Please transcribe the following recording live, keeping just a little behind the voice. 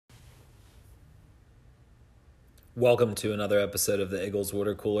Welcome to another episode of the Eagles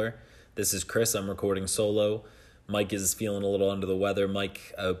Water Cooler. This is Chris. I'm recording solo. Mike is feeling a little under the weather.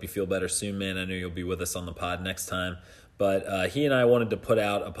 Mike, I hope you feel better soon, man. I know you'll be with us on the pod next time. But he and I wanted to put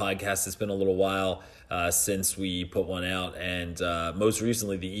out a podcast. It's been a little while since we put one out. And most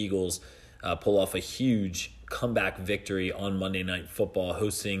recently, the Eagles pull off a huge comeback victory on Monday Night Football,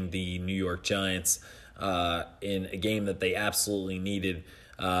 hosting the New York Giants in a game that they absolutely needed.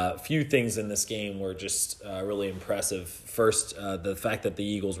 A few things in this game were just really impressive. First, the fact that the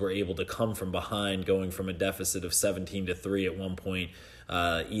Eagles were able to come from behind, going from a deficit of 17-3 at one point.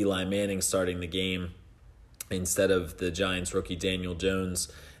 Eli Manning starting the game instead of the Giants rookie Daniel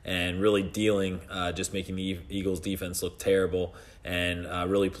Jones, and really dealing, just making the Eagles defense look terrible, and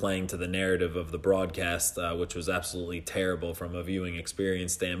really playing to the narrative of the broadcast, which was absolutely terrible from a viewing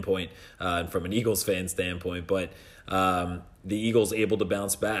experience standpoint and from an Eagles fan standpoint. But the Eagles able to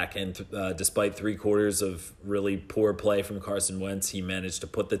bounce back, and despite 3 quarters of really poor play from Carson Wentz, he managed to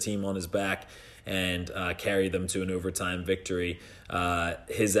put the team on his back and carry them to an overtime victory.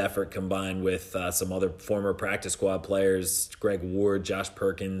 His effort, combined with some other former practice squad players, Greg Ward, Josh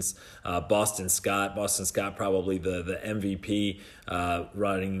Perkins, Boston Scott probably the MVP,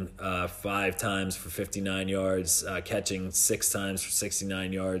 running 5 times for 59 yards, catching 6 times for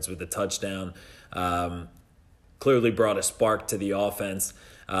 69 yards with a touchdown. Clearly brought a spark to the offense.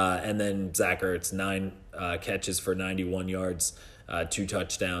 And then Zach Ertz, 9 catches for 91 yards, 2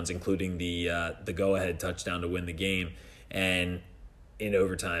 touchdowns, including the go-ahead touchdown to win the game, and in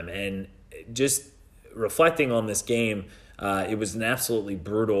overtime. And just reflecting on this game, it was an absolutely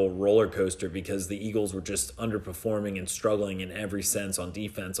brutal roller coaster because the Eagles were just underperforming and struggling in every sense, on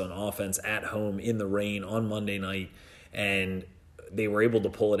defense, on offense, at home, in the rain, on Monday night, and they were able to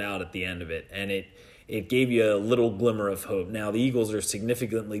pull it out at the end of it. And it gave you a little glimmer of hope. Now, the Eagles are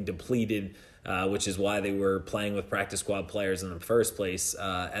significantly depleted, which is why they were playing with practice squad players in the first place,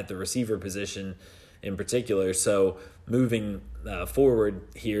 at the receiver position in particular. So moving forward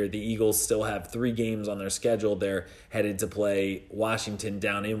here, the Eagles still have 3 games on their schedule. They're headed to play Washington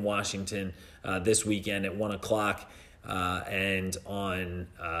down in Washington this weekend at 1 o'clock. And on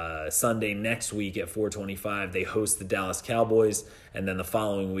Sunday next week at 4:25, they host the Dallas Cowboys, and then the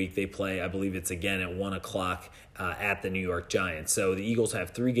following week they play, I believe it's again at 1 o'clock at the New York Giants. So the Eagles have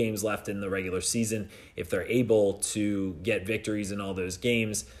 3 games left in the regular season. If they're able to get victories in all those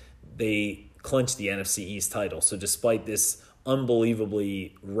games, they clinch the NFC East title. So despite this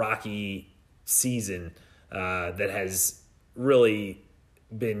unbelievably rocky season that has really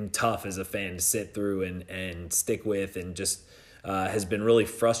been tough as a fan to sit through and stick with, and just has been really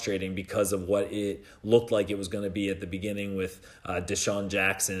frustrating because of what it looked like it was going to be at the beginning with Deshaun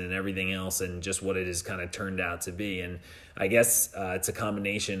Jackson and everything else, and just what it has kind of turned out to be. And I guess it's a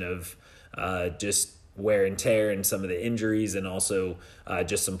combination of just wear and tear and some of the injuries, and also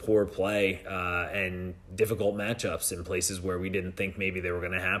just some poor play and difficult matchups in places where we didn't think maybe they were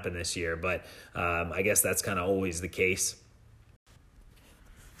going to happen this year. But I guess that's kind of always the case.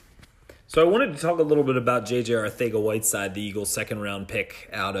 So I wanted to talk a little bit about J.J. Arcega-Whiteside, the Eagles' second-round pick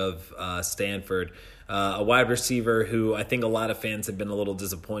out of Stanford, a wide receiver who I think a lot of fans have been a little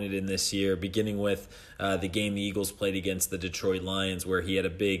disappointed in this year, beginning with the game the Eagles played against the Detroit Lions, where he had a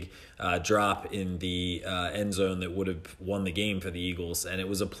big drop in the end zone that would have won the game for the Eagles. And it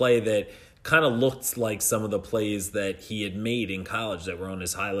was a play that kind of looked like some of the plays that he had made in college that were on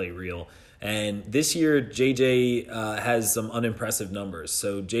his highlight reel. And this year, JJ has some unimpressive numbers.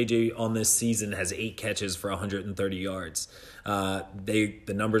 So JJ on this season has 8 catches for 130 yards. The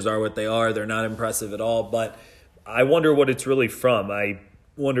numbers are what they are. They're not impressive at all. But I wonder what it's really from. I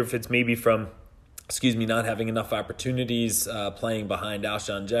wonder if it's maybe from, not having enough opportunities. Playing behind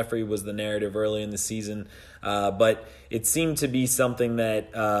Alshon Jeffrey was the narrative early in the season. But it seemed to be something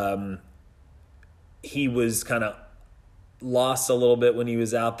that he was kind of lost a little bit when he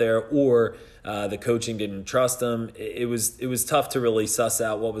was out there, or the coaching didn't trust him. It was tough to really suss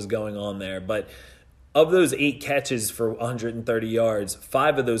out what was going on there. But of those 8 catches for 130 yards,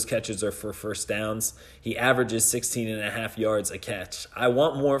 5 of those catches are for first downs. He averages 16.5 yards a catch. I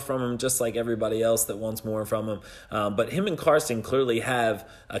want more from him, just like everybody else that wants more from him. But him and Carson clearly have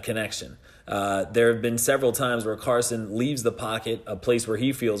a connection. There have been several times where Carson leaves the pocket, a place where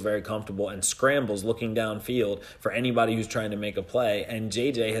he feels very comfortable, and scrambles looking downfield for anybody who's trying to make a play. And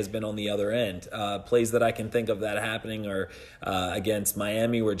JJ has been on the other end. Plays that I can think of that happening are against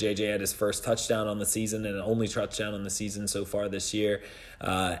Miami, where JJ had his first touchdown on the season and only touchdown on the season so far this year.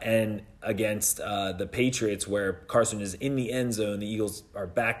 And against the Patriots, where Carson is in the end zone, the Eagles are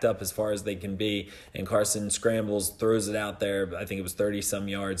backed up as far as they can be, and Carson scrambles, throws it out there, I think it was 30-some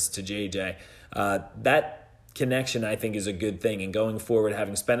yards to JJ. That connection, I think, is a good thing. And going forward,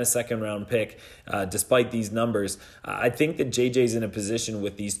 having spent a second-round pick, despite these numbers, I think that JJ's in a position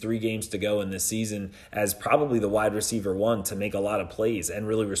with these 3 games to go in this season as probably the wide receiver 1 to make a lot of plays and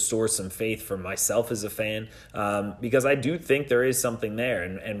really restore some faith for myself as a fan, because I do think there is something there.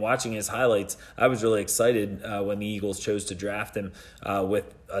 And watching his highlights, I was really excited when the Eagles chose to draft him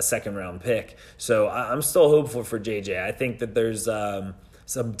with a second-round pick. So I'm still hopeful for JJ. I think that there's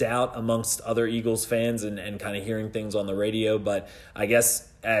some doubt amongst other Eagles fans and kind of hearing things on the radio. But I guess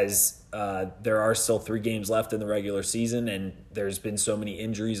as there are still 3 games left in the regular season and there's been so many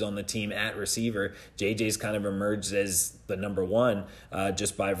injuries on the team at receiver, JJ's kind of emerged as the number 1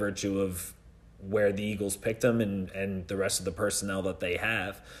 just by virtue of where the Eagles picked him and the rest of the personnel that they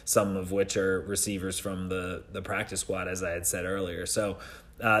have, some of which are receivers from the practice squad, as I had said earlier. So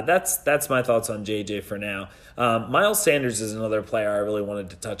that's my thoughts on JJ for now. Miles Sanders is another player I really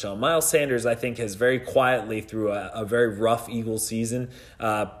wanted to touch on. Miles Sanders, I think, has very quietly, through a very rough Eagles season,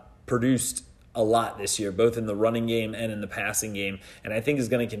 produced a lot this year, both in the running game and in the passing game, and I think is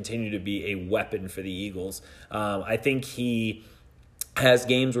going to continue to be a weapon for the Eagles. I think he has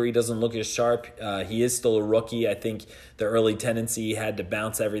games where he doesn't look as sharp. He is still a rookie. I think the early tendency he had to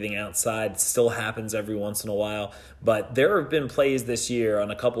bounce everything outside still happens every once in a while. But there have been plays this year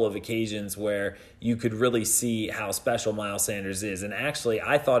on a couple of occasions where you could really see how special Miles Sanders is. And actually,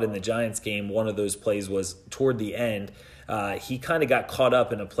 I thought in the Giants game, one of those plays was toward the end. He kind of got caught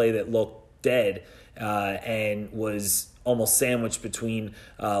up in a play that looked dead and was almost sandwiched between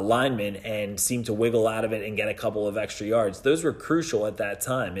linemen and seemed to wiggle out of it and get a couple of extra yards. Those were crucial at that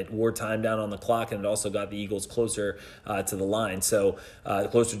time. It wore time down on the clock, and it also got the Eagles closer to the line, so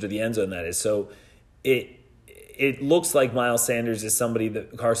closer to the end zone, that is. So it looks like Miles Sanders is somebody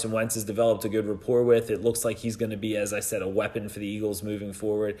that Carson Wentz has developed a good rapport with. It looks like he's going to be, as I said, a weapon for the Eagles moving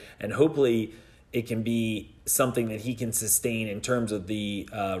forward, and hopefully it can be something that he can sustain in terms of the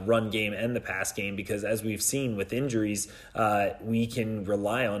run game and the pass game, because as we've seen with injuries, we can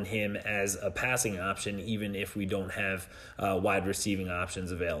rely on him as a passing option even if we don't have wide receiving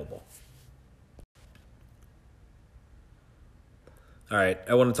options available. All right,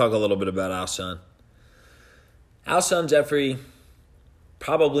 I want to talk a little bit about Alshon. Alshon Jeffrey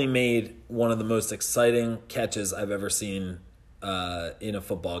probably made one of the most exciting catches I've ever seen in a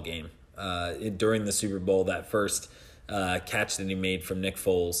football game. During the Super Bowl, that first catch that he made from Nick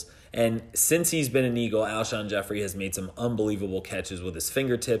Foles. And since he's been an Eagle, Alshon Jeffrey has made some unbelievable catches with his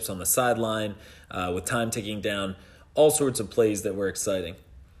fingertips on the sideline, with time ticking down, all sorts of plays that were exciting.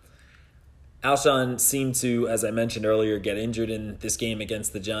 Alshon seemed to, as I mentioned earlier, get injured in this game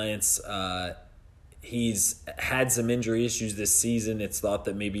against the Giants. He's had some injury issues this season. It's thought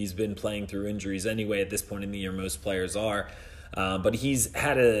that maybe he's been playing through injuries anyway at this point in the year. Most players are. But he's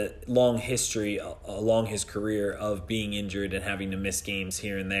had a long history along his career of being injured and having to miss games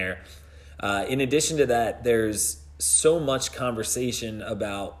here and there. In addition to that, there's so much conversation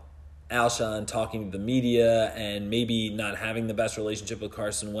about Alshon talking to the media and maybe not having the best relationship with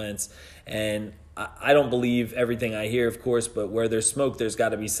Carson Wentz. And I don't believe everything I hear, of course, but where there's smoke, there's got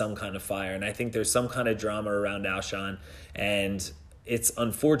to be some kind of fire. And I think there's some kind of drama around Alshon. And it's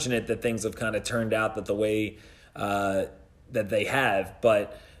unfortunate that things have kind of turned out that the way that they have,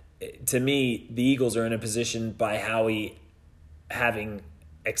 but to me, the Eagles are in a position by Howie having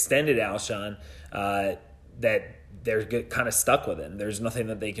extended Alshon that they're kind of stuck with him. There's nothing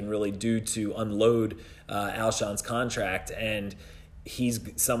that they can really do to unload Alshon's contract, and he's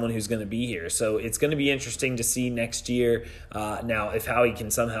someone who's going to be here. So it's going to be interesting to see next year. Now, if Howie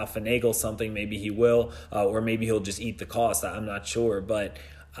can somehow finagle something, maybe he will, or maybe he'll just eat the cost. I'm not sure, but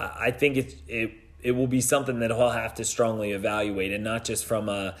I think it will be something that he'll have to strongly evaluate, and not just from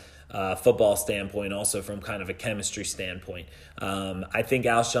a football standpoint, also from kind of a chemistry standpoint. I think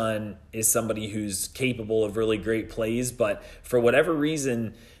Alshon is somebody who's capable of really great plays, but for whatever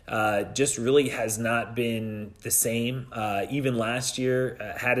reason, just really has not been the same. Even last year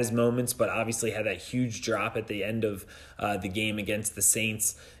had his moments, but obviously had that huge drop at the end of the game against the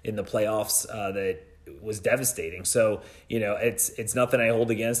Saints in the playoffs that was devastating. So, it's nothing I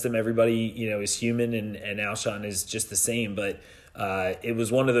hold against him. Everybody, is human, and Alshon is just the same. But it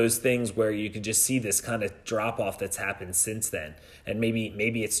was one of those things where you could just see this kind of drop-off that's happened since then. And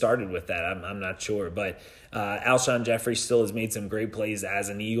maybe it started with that. I'm not sure. But Alshon Jeffrey still has made some great plays as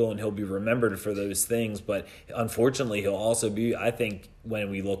an Eagle, and he'll be remembered for those things. But unfortunately, he'll also be, I think,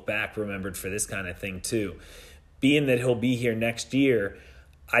 when we look back, remembered for this kind of thing too. Being that he'll be here next year,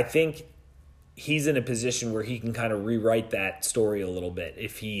 I think he's in a position where he can kind of rewrite that story a little bit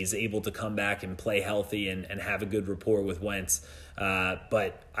if he's able to come back and play healthy and have a good rapport with Wentz.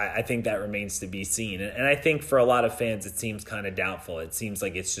 But I think that remains to be seen. And I think for a lot of fans, it seems kind of doubtful. It seems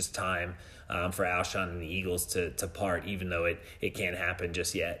like it's just time for Alshon and the Eagles to part, even though it can't happen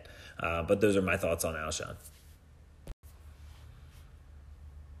just yet. But those are my thoughts on Alshon.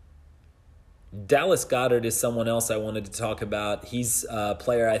 Dallas Goedert is someone else I wanted to talk about. He's a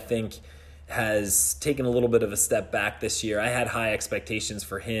player I think has taken a little bit of a step back this year. I had high expectations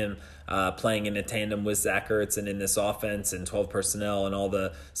for him playing in a tandem with Zach Ertz and in this offense and 12 personnel and all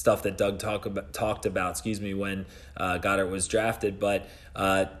the stuff that Doug talked about, when Goedert was drafted. But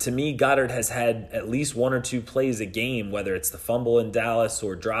to me, Goedert has had at least one or two plays a game, whether it's the fumble in Dallas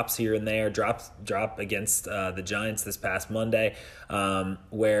or drops here and there, drop against the Giants this past Monday,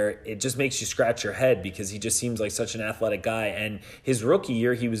 where it just makes you scratch your head because he just seems like such an athletic guy. And his rookie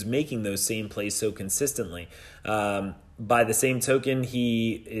year, he was making those same plays so consistently. By the same token,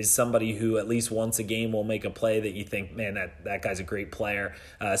 he is somebody who at least once a game will make a play that you think, man, that guy's a great player,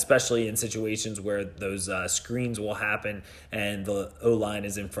 especially in situations where those screens will happen and the O-line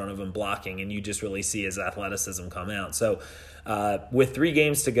is in front of him blocking, and you just really see his athleticism come out. So with 3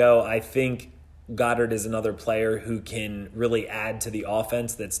 games to go, I think Goedert is another player who can really add to the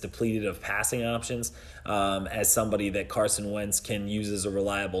offense that's depleted of passing options, as somebody that Carson Wentz can use as a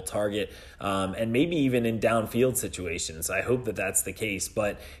reliable target, and maybe even in downfield situations. I hope that that's the case.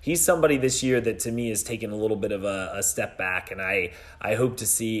 But he's somebody this year that to me has taken a little bit of a step back, and I hope to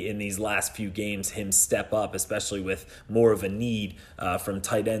see in these last few games him step up, especially with more of a need from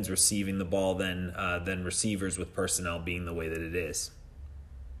tight ends receiving the ball than receivers, with personnel being the way that it is.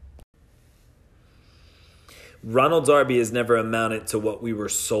 Ronald Darby has never amounted to what we were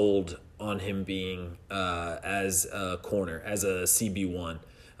sold on him being as a corner, as a CB1.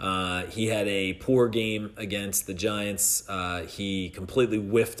 He had a poor game against the Giants. He completely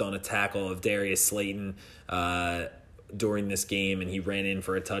whiffed on a tackle of Darius Slayton during this game, and he ran in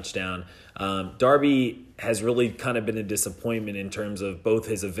for a touchdown. Darby has really kind of been a disappointment in terms of both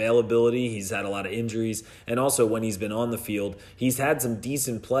his availability. He's had a lot of injuries, and also when he's been on the field, he's had some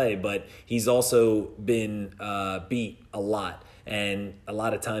decent play, but he's also been beat a lot, and a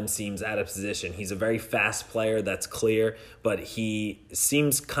lot of times seems out of position. He's a very fast player, that's clear, but he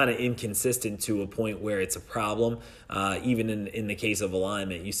seems kind of inconsistent to a point where it's a problem. Even in the case of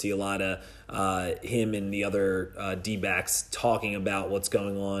alignment, you see a lot of him and the other D-backs talking about what's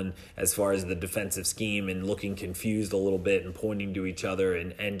going on as far as the defensive scheme and looking confused a little bit and pointing to each other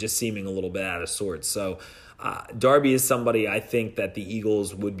and just seeming a little bit out of sorts. So Darby is somebody I think that the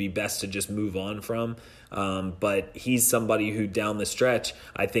Eagles would be best to just move on from. But he's somebody who down the stretch,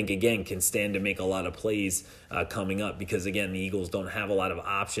 I think, again, can stand to make a lot of plays coming up because, again, the Eagles don't have a lot of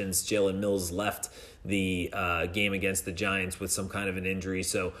options. Jalen Mills left the game against the Giants with some kind of an injury,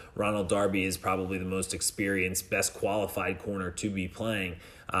 so Ronald Darby is probably the most experienced, best qualified corner to be playing.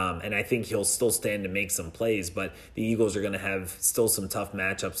 And I think he'll still stand to make some plays, but the Eagles are going to have still some tough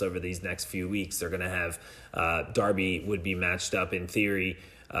matchups over these next few weeks. They're going to have Darby would be matched up in theory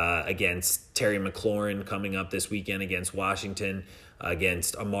against Terry McLaurin coming up this weekend against Washington,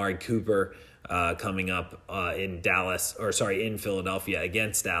 against Amari Cooper coming up in Philadelphia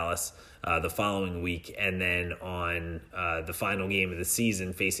against Dallas the following week, and then on the final game of the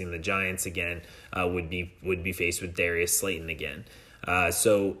season facing the Giants again would be faced with Darius Slayton again.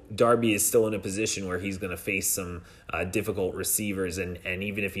 So Darby is still in a position where he's going to face some difficult receivers, and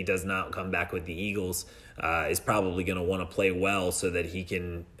even if he does not come back with the Eagles, is probably going to want to play well so that he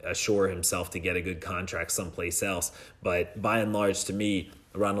can assure himself to get a good contract someplace else. But by and large, to me,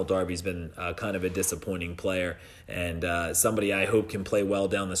 Ronald Darby's been kind of a disappointing player, and somebody I hope can play well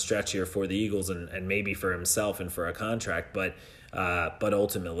down the stretch here for the Eagles and maybe for himself and for a contract, but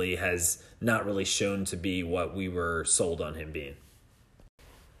ultimately has not really shown to be what we were sold on him being.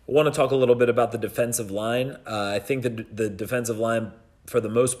 I want to talk a little bit about the defensive line. I think the defensive line, for the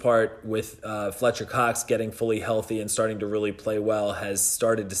most part, with Fletcher Cox getting fully healthy and starting to really play well, has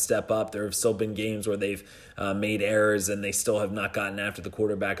started to step up. There have still been games where they've made errors and they still have not gotten after the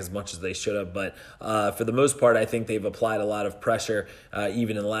quarterback as much as they should have. But for the most part, I think they've applied a lot of pressure,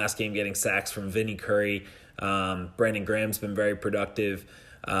 even in the last game, getting sacks from Vinny Curry. Brandon Graham's been very productive.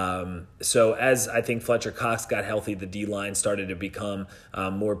 So as I think Fletcher Cox got healthy, the D-line started to become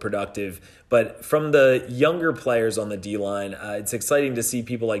more productive. But from the younger players on the D-line, it's exciting to see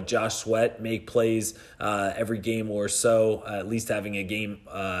people like Josh Sweat make plays every game or so, at least having a game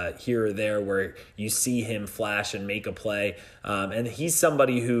here or there where you see him flash and make a play. And he's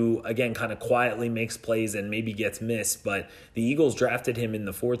somebody who, again, kind of quietly makes plays and maybe gets missed. But the Eagles drafted him in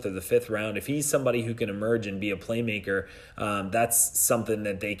the 4th or the 5th round. If he's somebody who can emerge and be a playmaker, that's something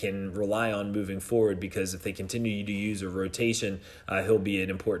that they can rely on moving forward, because if they continue to use a rotation, he'll be an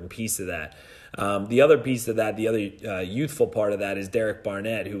important piece of that. The other piece of that, the other youthful part of that, is Derek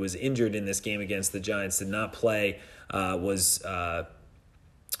Barnett, who was injured in this game against the Giants, did not play, was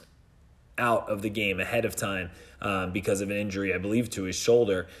out of the game ahead of time because of an injury, I believe, to his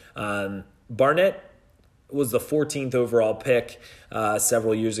shoulder. Barnett was the 14th overall pick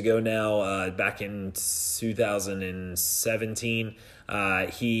several years ago now, back in 2017.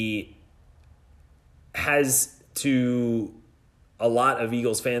 He has, to a lot of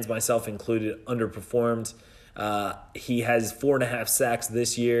Eagles fans, myself included, underperformed. He has 4.5 sacks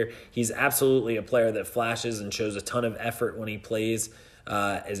this year. He's absolutely a player that flashes and shows a ton of effort when he plays,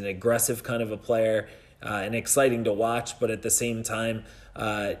 as an aggressive kind of a player, and exciting to watch, but at the same time,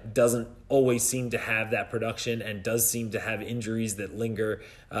 doesn't always seem to have that production and does seem to have injuries that linger.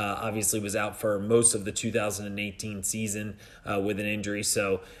 Obviously was out for most of the 2018 season with an injury.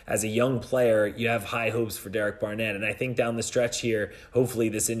 So as a young player, you have high hopes for Derek Barnett. And I think down the stretch here, hopefully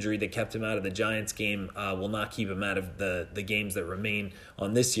this injury that kept him out of the Giants game will not keep him out of the games that remain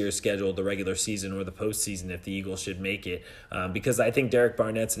on this year's schedule, the regular season or the postseason, if the Eagles should make it. Because I think Derek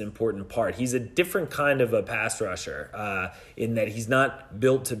Barnett's an important part. He's a different kind of a pass rusher in that he's not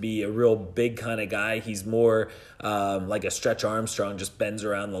built to be a real big kind of guy. He's more like a Stretch Armstrong, just bends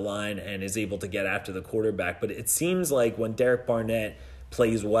around the line and is able to get after the quarterback. But it seems like when Derek Barnett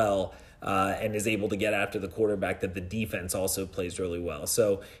plays well and is able to get after the quarterback, that the defense also plays really well.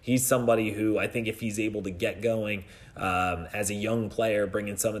 So he's somebody who I think, if he's able to get going as a young player,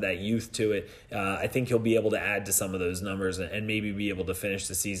 bringing some of that youth to it, I think he'll be able to add to some of those numbers and maybe be able to finish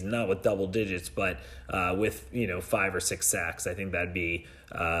the season, not with double digits, but with 5 or 6 sacks. I think that'd be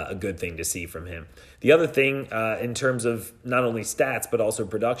a good thing to see from him. The other thing in terms of not only stats but also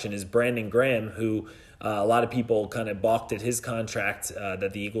production is Brandon Graham, who a lot of people kind of balked at his contract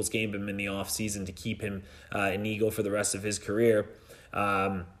that the Eagles gave him in the offseason to keep him an Eagle for the rest of his career,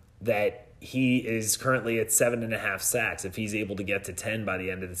 that he is currently at 7.5 sacks. If he's able to get to 10 by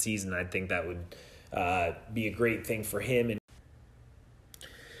the end of the season, I think that would be a great thing for him.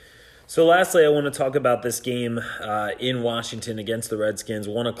 So lastly, I want to talk about this game in Washington against the Redskins,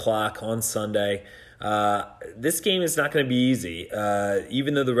 1 o'clock on Sunday. This game is not going to be easy.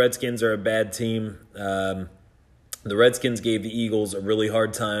 Even though the Redskins are a bad team, the Redskins gave the Eagles a really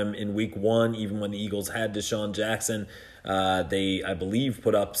hard time in week 1, even when the Eagles had Deshaun Jackson. They, I believe,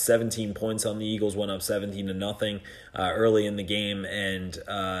 put up 17 points on the Eagles, went up 17-0 early in the game, and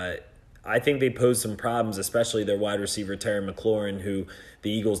I think they posed some problems, especially their wide receiver, Terry McLaurin, who the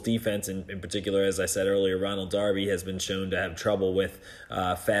Eagles' defense, in particular, as I said earlier, Ronald Darby, has been shown to have trouble with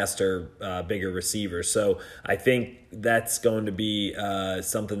faster, bigger receivers. So I think that's going to be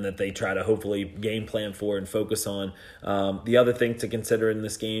something that they try to hopefully game plan for and focus on. The other thing to consider in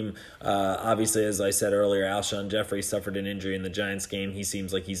this game, obviously, as I said earlier, Alshon Jeffrey suffered an injury in the Giants game. He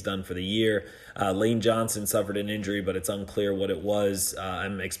seems like he's done for the year. Lane Johnson suffered an injury, but it's unclear what it was.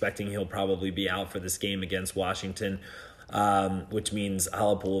 I'm expecting he'll probably be out for this game against Washington, which means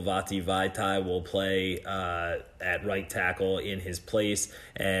Halapoulivaati Vaitai will play at right tackle in his place.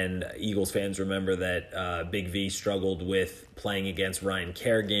 And Eagles fans remember that Big V struggled with playing against Ryan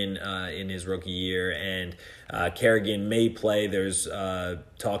Kerrigan in his rookie year, and Kerrigan may play. There's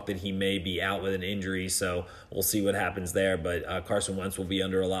talk that he may be out with an injury, so we'll see what happens there. But Carson Wentz will be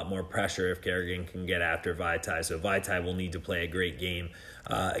under a lot more pressure if Kerrigan can get after Vaitai. So Vaitai will need to play a great game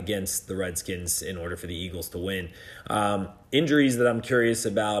against the Redskins in order for the Eagles to win. Injuries that I'm curious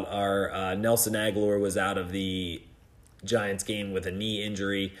about are Nelson Aguilar was out of the Giants game with a knee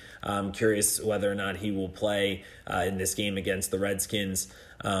injury. I'm curious whether or not he will play in this game against the Redskins.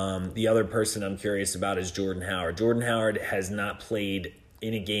 The other person I'm curious about is Jordan Howard. Jordan Howard has not played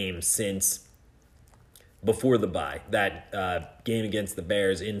in a game since before the bye. That game against the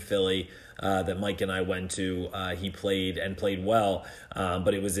Bears in Philly that Mike and I went to, he played and played well,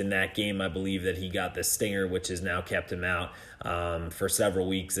 but it was in that game, I believe, that he got the stinger, which has now kept him out for several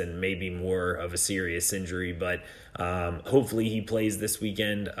weeks and maybe more of a serious injury. But hopefully he plays this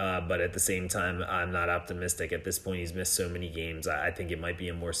weekend, but at the same time, I'm not optimistic. At this point, he's missed so many games. I think it might be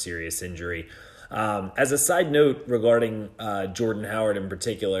a more serious injury. As a side note regarding Jordan Howard in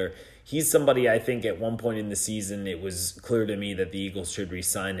particular, he's somebody I think at one point in the season it was clear to me that the Eagles should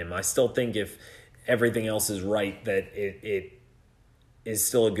re-sign him. I still think if everything else is right that it is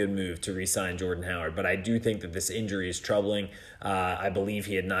still a good move to re-sign Jordan Howard. But I do think that this injury is troubling. I believe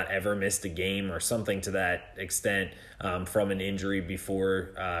he had not ever missed a game or something to that extent from an injury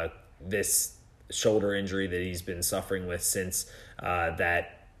before this shoulder injury that he's been suffering with since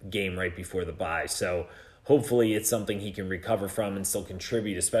that game right before the bye. So hopefully it's something he can recover from and still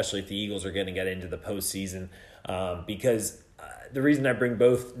contribute, especially if the Eagles are going to get into the postseason. Because the reason I bring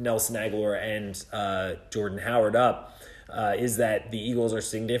both Nelson Aguilar and Jordan Howard up is that the Eagles are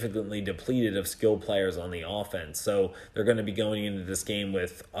significantly depleted of skilled players on the offense. So they're going to be going into this game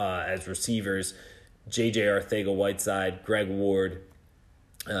with, as receivers, J.J. Arcega-Whiteside, Greg Ward,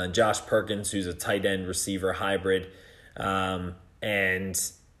 Josh Perkins, who's a tight end receiver hybrid,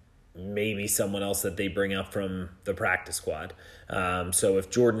 and maybe someone else that they bring up from the practice squad. So if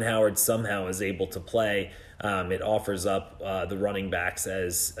Jordan Howard somehow is able to play, it offers up the running backs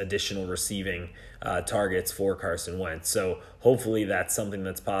as additional receiving targets for Carson Wentz. So hopefully that's something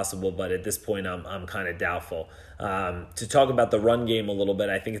that's possible, but at this point I'm kind of doubtful. To talk about the run game a little bit,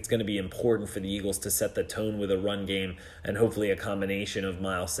 I think it's going to be important for the Eagles to set the tone with a run game, and hopefully a combination of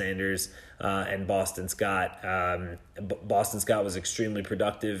Miles Sanders and Boston Scott. Boston Scott was extremely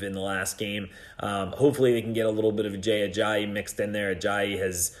productive in the last game. Hopefully they can get a little bit of Jay Ajayi mixed in there. Ajayi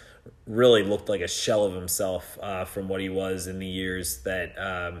has really looked like a shell of himself from what he was in the years that,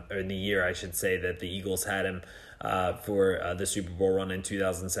 or in the year I should say, that the Eagles had him for the Super Bowl run in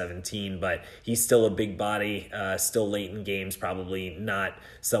 2017, but he's still a big body, still late in games, probably not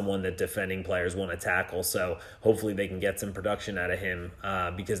someone that defending players want to tackle. So hopefully they can get some production out of him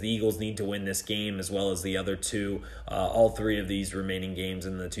because the Eagles need to win this game as well as the other two, all three of these remaining games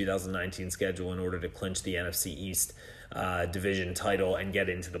in the 2019 schedule in order to clinch the NFC East division title and get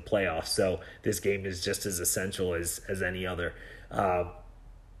into the playoffs. So this game is just as essential as any other.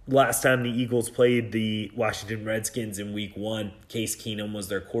 Last time the Eagles played the Washington Redskins in Week 1, Case Keenum was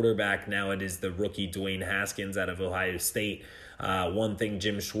their quarterback. Now it is the rookie Dwayne Haskins out of Ohio State. One thing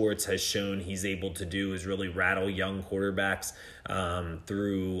Jim Schwartz has shown he's able to do is really rattle young quarterbacks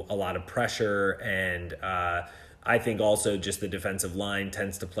through a lot of pressure, and I think also just the defensive line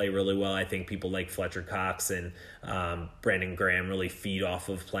tends to play really well. I think people like Fletcher Cox and Brandon Graham really feed off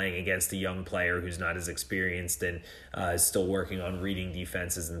of playing against a young player who's not as experienced and is still working on reading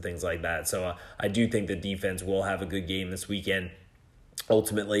defenses and things like that. So I do think the defense will have a good game this weekend.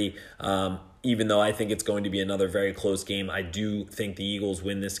 Ultimately, even though I think it's going to be another very close game, I do think the Eagles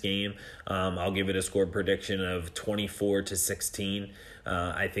win this game. I'll give it a score prediction of 24-16.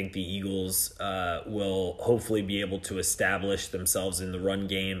 I think the Eagles will hopefully be able to establish themselves in the run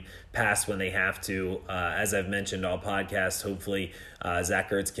game, pass when they have to. As I've mentioned all podcasts, hopefully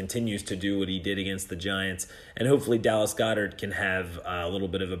Zach Ertz continues to do what he did against the Giants, and hopefully Dallas Goedert can have a little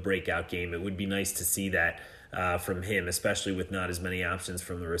bit of a breakout game. It would be nice to see that from him, especially with not as many options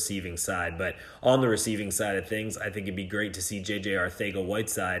from the receiving side. But on the receiving side of things, I think it'd be great to see J.J.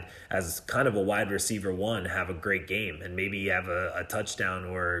 Arcega-Whiteside as kind of a wide receiver one have a great game and maybe have a touchdown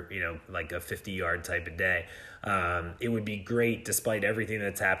or, like a 50-yard type of day. It would be great, despite everything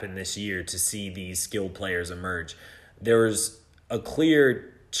that's happened this year, to see these skilled players emerge. There was a clear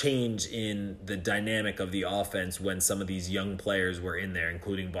change in the dynamic of the offense when some of these young players were in there,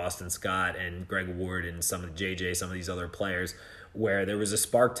 including Boston Scott and Greg Ward and some of these other players, where there was a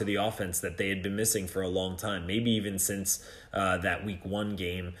spark to the offense that they had been missing for a long time, maybe even since that Week 1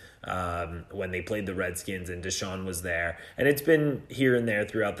 game when they played the Redskins and Deshaun was there. And it's been here and there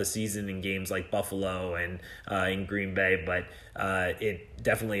throughout the season in games like Buffalo and in Green Bay, but it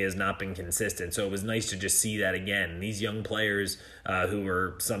definitely has not been consistent. So it was nice to just see that again. These young players,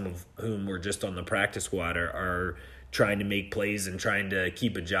 some of whom were just on the practice squad, are trying to make plays and trying to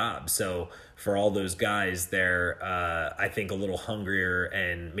keep a job. So for all those guys, they're, I think, a little hungrier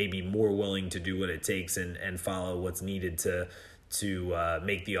and maybe more willing to do what it takes and follow what's needed to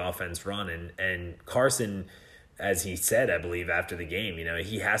make the offense run. And Carson, as he said, I believe, after the game,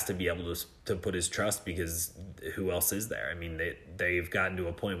 he has to be able to put his trust, because who else is there? I mean, they've gotten to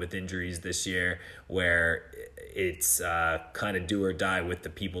a point with injuries this year where it's kind of do or die with the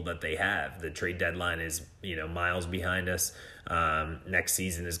people that they have. The trade deadline is, miles behind us. Next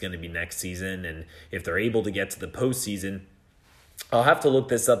season is going to be next season. And if they're able to get to the postseason, I'll have to look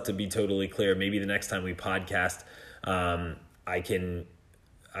this up to be totally clear. Maybe the next time we podcast, I can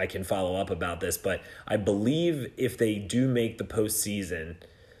follow up about this, but I believe if they do make the postseason,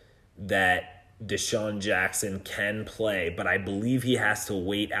 that Deshaun Jackson can play, but I believe he has to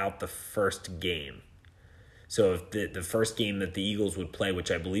wait out the first game. So if the first game that the Eagles would play,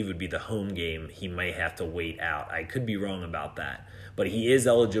 which I believe would be the home game, he might have to wait out. I could be wrong about that. But he is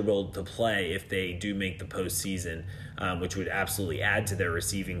eligible to play if they do make the postseason, which would absolutely add to their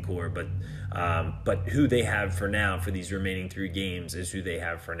receiving core. But who they have for now for these remaining 3 games is who they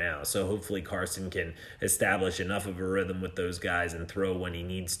have for now. So hopefully Carson can establish enough of a rhythm with those guys and throw when he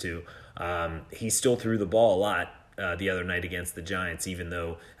needs to. He still threw the ball a lot the other night against the Giants, even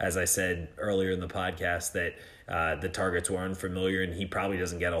though, as I said earlier in the podcast, that the targets were unfamiliar and he probably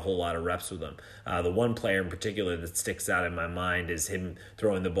doesn't get a whole lot of reps with them. The one player in particular that sticks out in my mind is him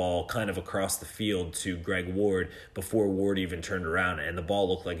throwing the ball kind of across the field to Greg Ward before Ward even turned around, and the ball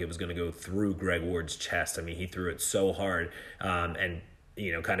looked like it was going to go through Greg Ward's chest. I mean, he threw it so hard and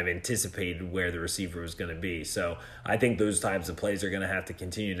kind of anticipated where the receiver was going to be. So I think those types of plays are going to have to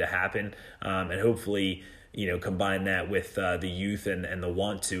continue to happen, and hopefully combine that with the youth and the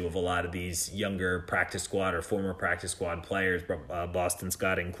want to of a lot of these younger practice squad or former practice squad players, Boston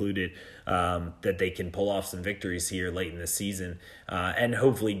Scott included, that they can pull off some victories here late in the season and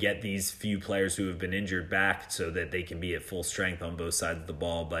hopefully get these few players who have been injured back so that they can be at full strength on both sides of the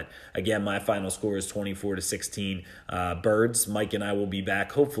ball. But again, my final score is 24-16 Birds. Mike and I will be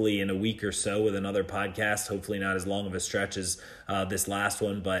back hopefully in a week or so with another podcast, hopefully not as long of a stretch as this last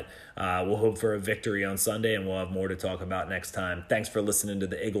one, but we'll hope for a victory on Sunday, and we'll have more to talk about next time. Thanks for listening to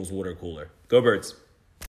the Eagles Water Cooler. Go Birds!